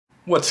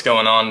What's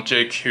going on?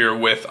 Jake here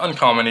with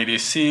Uncommon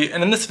EDC,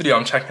 and in this video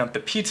I'm checking out the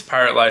Pete's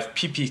Pirate Life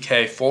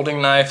PPK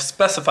folding knife,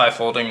 specify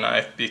folding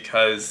knife,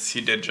 because he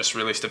did just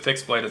release a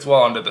fixed blade as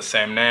well under the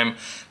same name.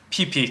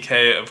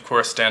 PPK of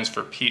course stands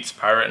for Pete's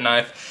Pirate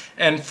Knife,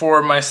 and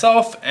for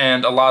myself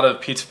and a lot of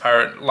Pete's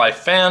Pirate Life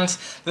fans,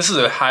 this is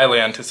a highly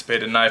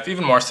anticipated knife,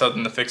 even more so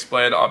than the fixed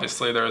blade.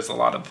 Obviously there is a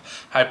lot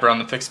of hype around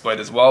the fixed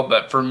blade as well,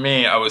 but for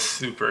me I was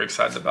super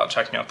excited about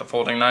checking out the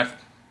folding knife.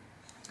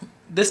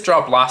 This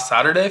dropped last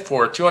Saturday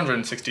for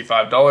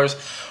 $265,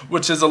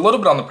 which is a little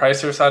bit on the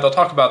pricier side. I'll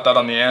talk about that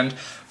on the end,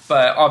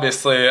 but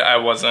obviously I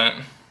wasn't,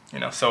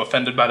 so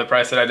offended by the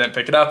price that I didn't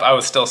pick it up. I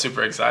was still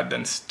super excited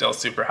and still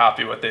super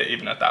happy with it,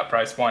 even at that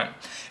price point.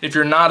 If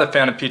you're not a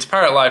fan of Pete's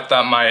Pirate Life,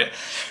 that might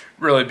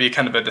really be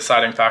kind of a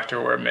deciding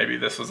factor where maybe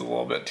this was a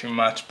little bit too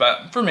much,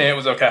 but for me it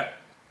was okay.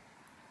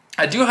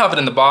 I do have it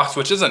in the box,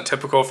 which isn't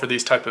typical for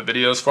these type of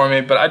videos for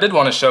me, but I did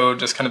want to show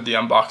just kind of the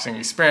unboxing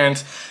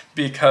experience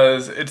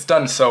because it's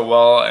done so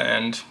well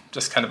and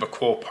just kind of a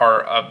cool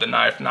part of the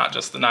knife, not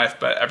just the knife,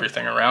 but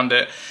everything around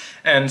it.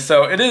 And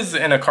so it is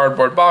in a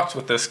cardboard box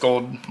with this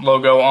gold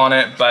logo on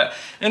it, but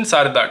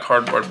inside of that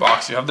cardboard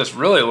box, you have this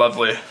really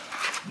lovely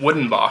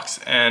wooden box,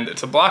 and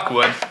it's a black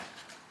wood.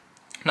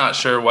 Not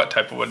sure what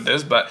type of wood it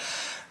is, but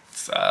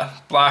it's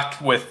black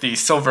with the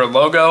silver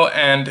logo,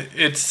 and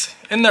it's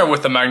in there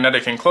with a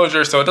magnetic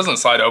enclosure, so it doesn't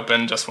slide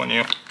open just when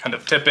you kind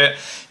of tip it.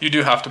 You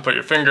do have to put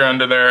your finger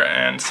under there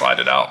and slide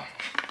it out.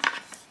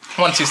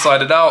 Once you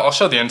slide it out, I'll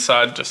show the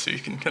inside just so you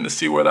can kind of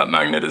see where that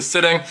magnet is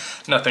sitting.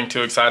 Nothing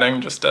too exciting,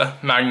 just a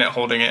magnet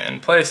holding it in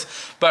place.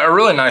 But a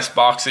really nice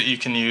box that you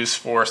can use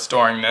for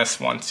storing this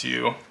once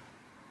you,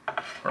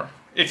 or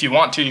if you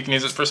want to, you can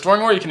use it for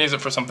storing or you can use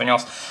it for something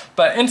else.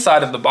 But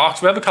inside of the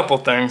box, we have a couple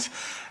things.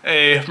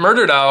 A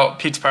murdered out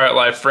Pete's Pirate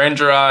Life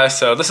Ranger eye.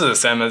 So this is the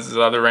same as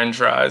the other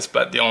Ranger eyes,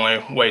 but the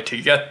only way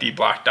to get the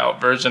blacked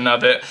out version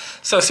of it.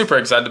 So super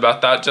excited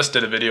about that. Just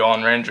did a video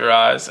on Ranger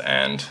eyes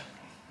and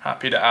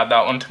happy to add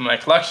that one to my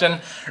collection.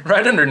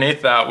 Right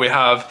underneath that, we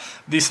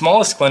have the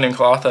smallest cleaning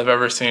cloth I've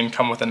ever seen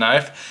come with a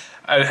knife.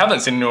 I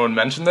haven't seen anyone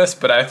mention this,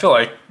 but I feel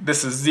like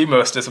this is the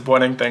most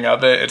disappointing thing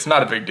of it. It's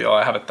not a big deal.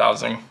 I have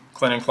 1,000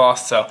 cleaning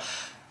cloths, so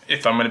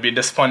if I'm going to be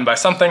disappointed by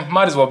something,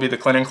 might as well be the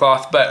cleaning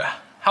cloth. But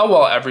how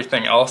well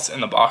everything else in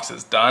the box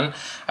is done,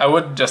 I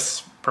would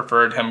just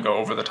preferred him go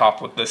over the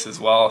top with this as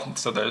well,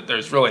 so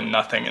there's really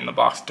nothing in the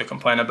box to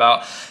complain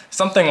about.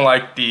 Something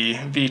like the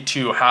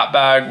V2 hat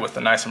bag with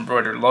a nice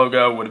embroidered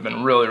logo would have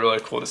been really, really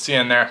cool to see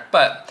in there,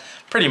 but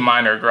pretty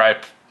minor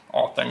gripe,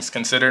 all things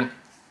considered.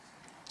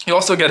 You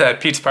also get a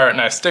Pete's Pirate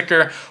Knife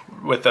sticker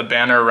with a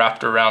banner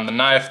wrapped around the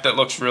knife that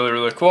looks really,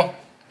 really cool.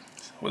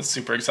 Was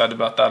super excited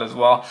about that as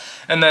well.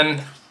 And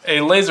then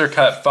a laser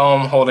cut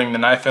foam holding the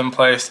knife in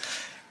place.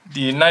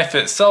 The knife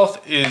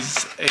itself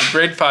is a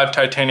grade 5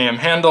 titanium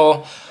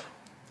handle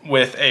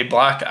with a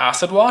black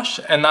acid wash,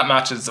 and that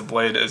matches the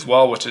blade as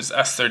well, which is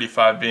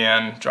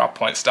S35VN Drop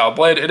Point style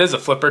blade. It is a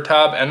flipper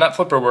tab, and that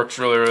flipper works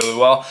really, really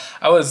well.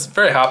 I was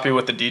very happy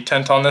with the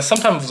detent on this.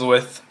 Sometimes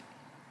with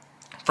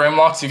frame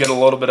locks you get a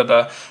little bit of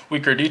a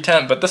weaker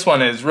detent, but this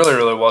one is really,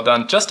 really well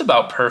done. Just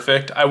about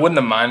perfect. I wouldn't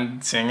have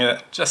minded seeing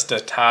it just a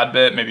tad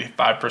bit, maybe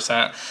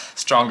 5%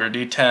 stronger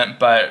detent,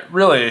 but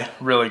really,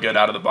 really good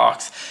out of the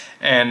box.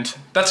 And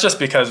that's just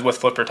because with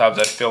flipper tabs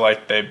I feel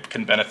like they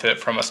can benefit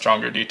from a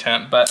stronger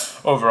detent, but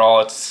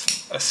overall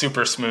it's a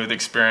super smooth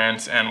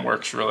experience and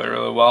works really,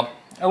 really well,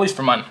 at least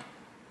for mine.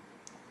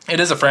 It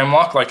is a frame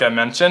lock like I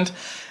mentioned,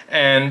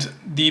 and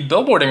the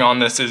billboarding on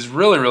this is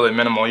really, really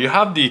minimal. You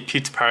have the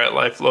Pete's Pirate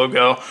Life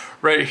logo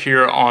right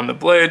here on the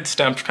blade,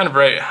 stamped kind of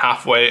right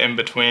halfway in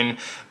between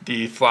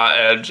the flat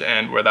edge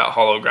and where that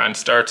hollow grind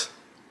starts.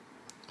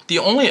 The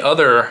only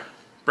other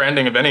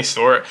branding of any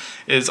sort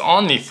is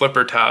on the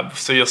flipper tab.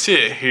 So you'll see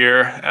it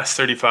here,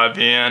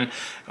 S35VN,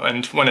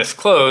 and when it's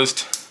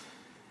closed,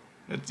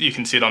 you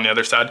can see it on the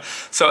other side.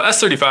 So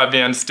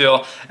S35VN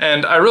still,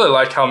 and I really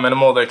like how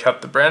minimal they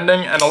kept the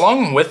branding, and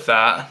along with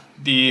that,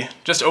 the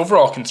just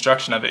overall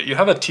construction of it. You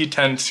have a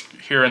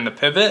T10 here in the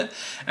pivot,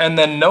 and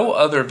then no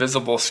other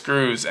visible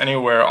screws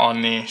anywhere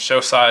on the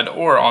show side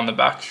or on the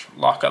back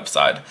lockup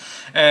side.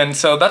 And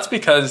so that's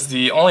because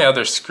the only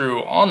other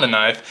screw on the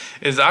knife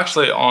is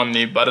actually on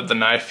the butt of the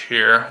knife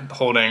here,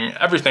 holding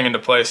everything into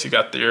place. You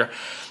got your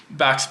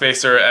back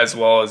spacer as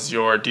well as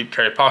your deep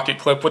carry pocket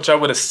clip, which I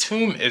would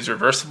assume is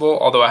reversible,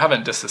 although I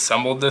haven't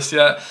disassembled this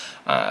yet.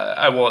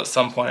 I will at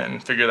some point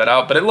and figure that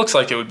out, but it looks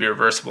like it would be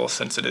reversible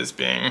since it is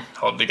being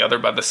held together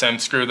by the same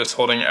screw that's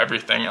holding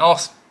everything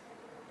else.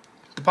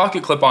 The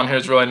pocket clip on here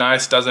is really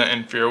nice, doesn't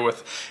interfere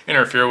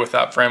with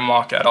that frame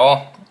lock at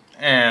all.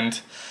 And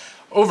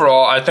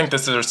overall, I think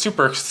this is a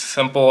super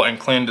simple and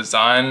clean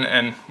design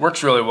and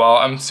works really well.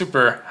 I'm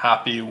super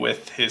happy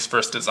with his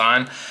first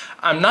design.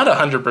 I'm not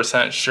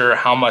 100% sure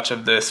how much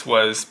of this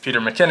was Peter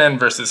McKinnon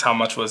versus how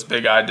much was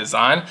Big Eye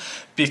Design,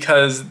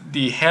 because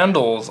the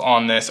handles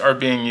on this are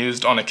being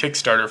used on a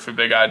Kickstarter for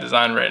Big Eye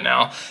Design right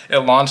now. It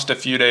launched a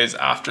few days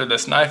after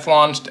this knife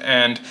launched,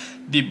 and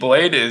the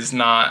blade is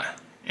not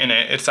in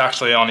it. It's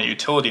actually on a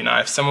utility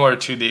knife, similar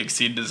to the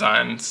Exceed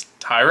Designs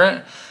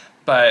Tyrant,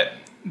 but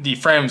the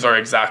frames are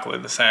exactly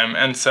the same,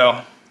 and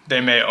so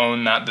they may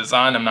own that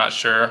design. I'm not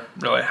sure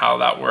really how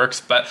that works,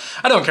 but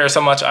I don't care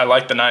so much. I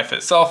like the knife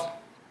itself,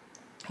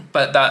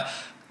 but that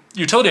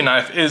utility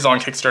knife is on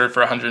Kickstarter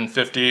for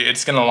 $150.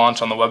 It's going to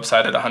launch on the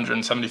website at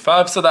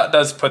 $175, so that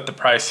does put the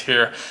price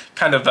here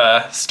kind of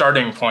a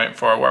starting point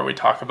for where we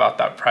talk about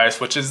that price,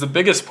 which is the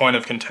biggest point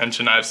of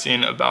contention I've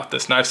seen about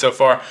this knife so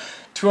far.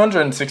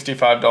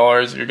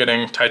 $265, you're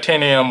getting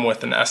titanium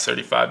with an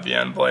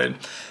S35VN blade.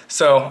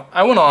 So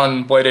I went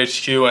on Blade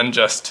HQ and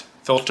just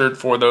filtered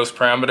for those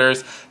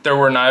parameters. There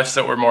were knives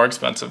that were more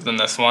expensive than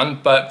this one,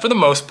 but for the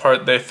most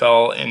part they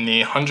fell in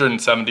the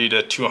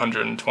 $170 to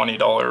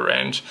 $220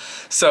 range.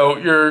 So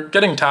you're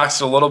getting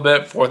taxed a little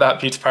bit for that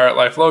Pete's Pirate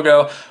Life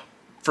logo.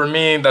 For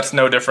me, that's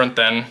no different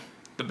than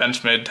the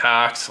Benchmade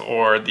tax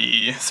or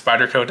the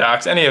Spyderco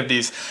tax. Any of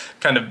these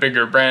kind of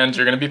bigger brands,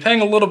 you're going to be paying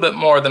a little bit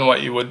more than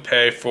what you would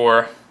pay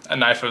for a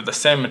knife of the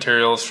same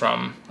materials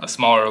from a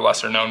smaller or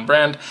lesser known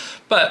brand.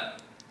 But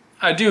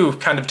I do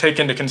kind of take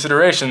into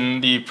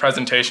consideration the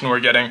presentation we're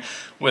getting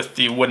with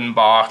the wooden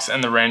box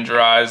and the Ranger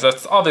eyes.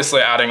 That's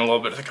obviously adding a little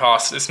bit to the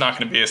cost. It's not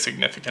going to be a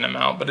significant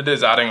amount, but it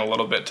is adding a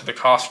little bit to the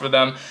cost for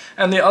them.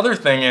 And the other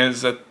thing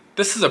is that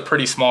this is a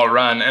pretty small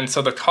run, and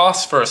so the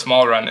cost for a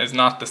small run is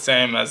not the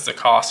same as the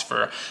cost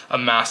for a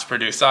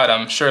mass-produced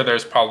item. Sure,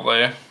 there's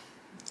probably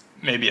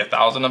maybe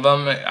 1,000 of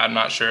them. I'm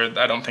not sure.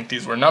 I don't think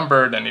these were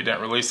numbered, and he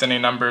didn't release any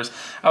numbers.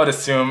 I would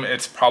assume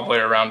it's probably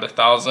around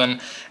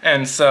 1,000,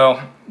 and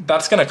so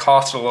that's going to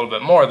cost a little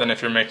bit more than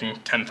if you're making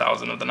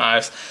 10,000 of the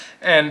knives.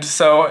 And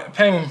so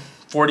paying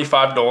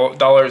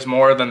 $45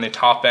 more than the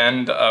top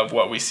end of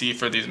what we see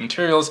for these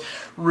materials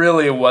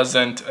really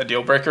wasn't a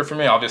deal breaker for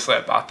me. Obviously, I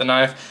bought the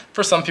knife.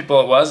 For some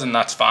people it was, and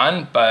that's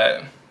fine,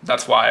 but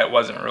that's why it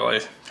wasn't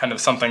really kind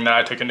of something that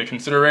I took into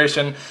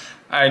consideration.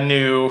 I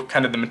knew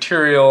kind of the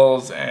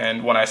materials,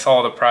 and when I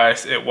saw the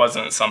price, it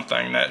wasn't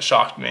something that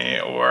shocked me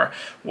or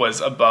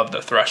was above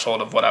the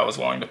threshold of what I was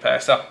willing to pay.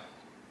 So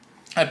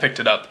I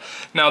picked it up.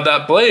 Now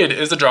that blade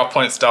is a drop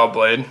point style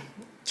blade,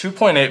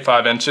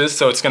 2.85 inches,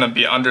 so it's going to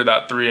be under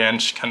that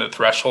 3-inch kind of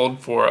threshold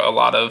for a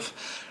lot of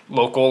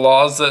local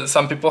laws that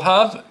some people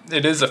have.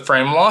 It is a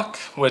frame lock,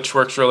 which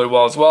works really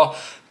well as well.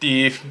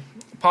 The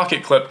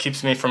pocket clip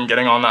keeps me from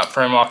getting on that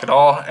frame lock at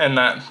all, and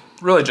that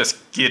really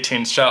just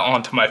guillotines shut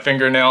onto my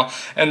fingernail,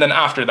 and then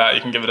after that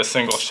you can give it a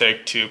single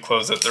shake to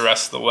close it the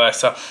rest of the way.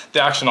 So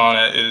the action on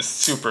it is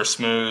super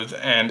smooth,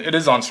 and it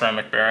is on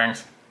ceramic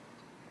bearings.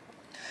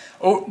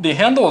 Oh, the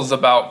handle is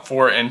about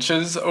 4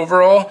 inches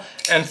overall,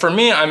 and for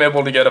me, I'm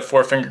able to get a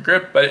 4-finger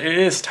grip, but it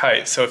is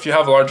tight. So if you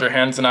have larger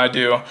hands than I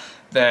do,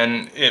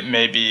 then it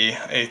may be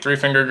a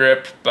 3-finger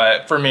grip,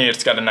 but for me,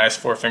 it's got a nice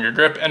 4-finger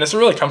grip, and it's a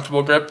really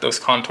comfortable grip. Those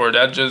contoured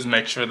edges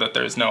make sure that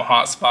there's no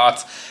hot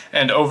spots,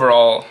 and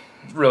overall,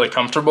 really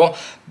comfortable.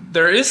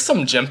 There is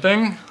some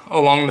jimping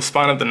along the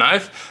spine of the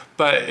knife,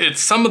 but it's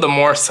some of the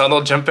more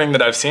subtle jimping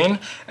that I've seen,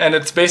 and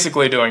it's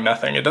basically doing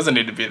nothing. It doesn't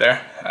need to be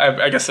there.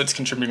 I guess it's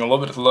contributing a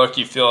little bit to the look.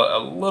 You feel it a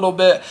little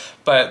bit,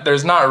 but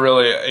there's not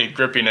really a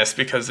grippiness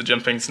because the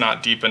jimping's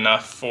not deep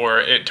enough for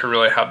it to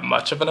really have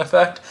much of an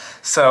effect.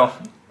 So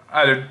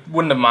I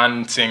wouldn't have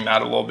minded seeing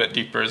that a little bit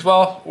deeper as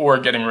well, or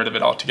getting rid of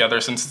it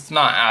altogether, since it's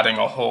not adding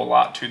a whole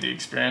lot to the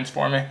experience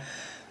for me.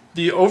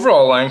 The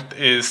overall length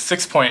is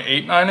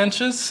 6.89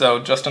 inches, so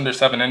just under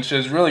 7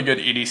 inches. Really good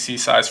EDC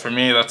size for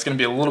me. That's going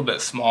to be a little bit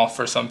small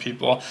for some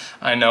people.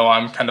 I know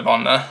I'm kind of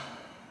on the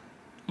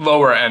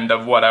lower end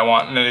of what I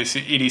want in an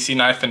EDC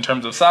knife in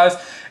terms of size,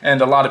 and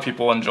a lot of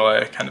people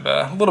enjoy kind of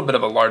a little bit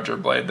of a larger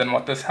blade than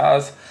what this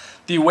has.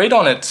 The weight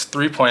on it's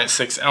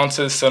 3.6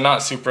 ounces, so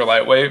not super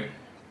lightweight,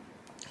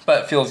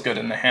 but feels good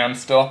in the hand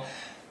still.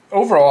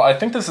 Overall, I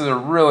think this is a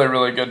really,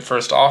 really good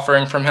first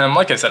offering from him.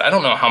 Like I said, I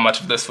don't know how much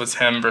of this was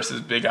him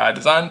versus Big Eye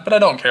Design, but I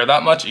don't care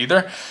that much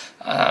either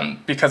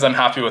because I'm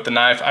happy with the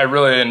knife. I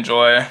really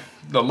enjoy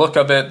the look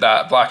of it.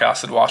 That black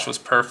acid wash was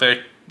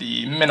perfect.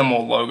 The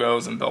minimal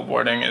logos and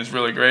billboarding is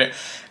really great,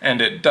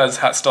 and it does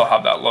still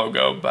have that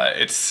logo, but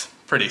it's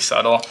pretty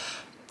subtle.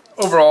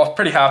 Overall,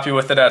 pretty happy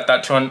with it at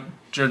that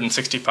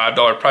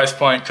 $265 price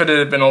point. Could it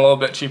have been a little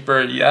bit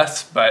cheaper?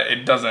 Yes, but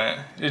it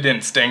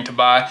didn't sting to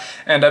buy.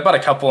 And I bought a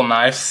couple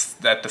knives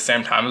at the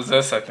same time as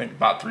this. I think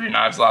bought 3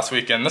 knives last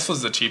weekend. This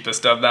was the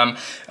cheapest of them.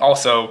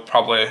 Also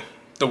probably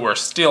the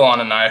worst steal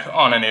on a knife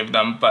on any of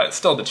them, but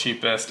still the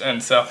cheapest.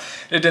 And so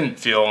it didn't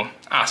feel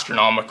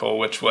astronomical,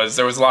 which was,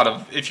 there was a lot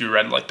of, if you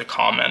read like the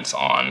comments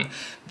on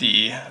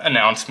the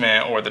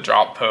announcement or the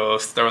drop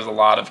post, there was a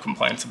lot of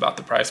complaints about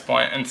the price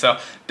point, and so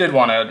did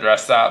want to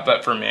address that,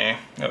 but for me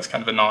it was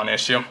kind of a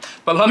non-issue.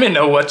 But let me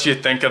know what you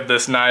think of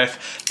this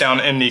knife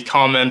down in the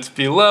comments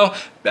below.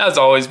 As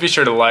always, be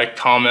sure to like,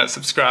 comment,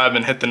 subscribe,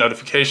 and hit the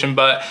notification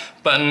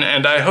button,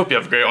 and I hope you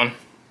have a great one.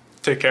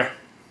 Take care.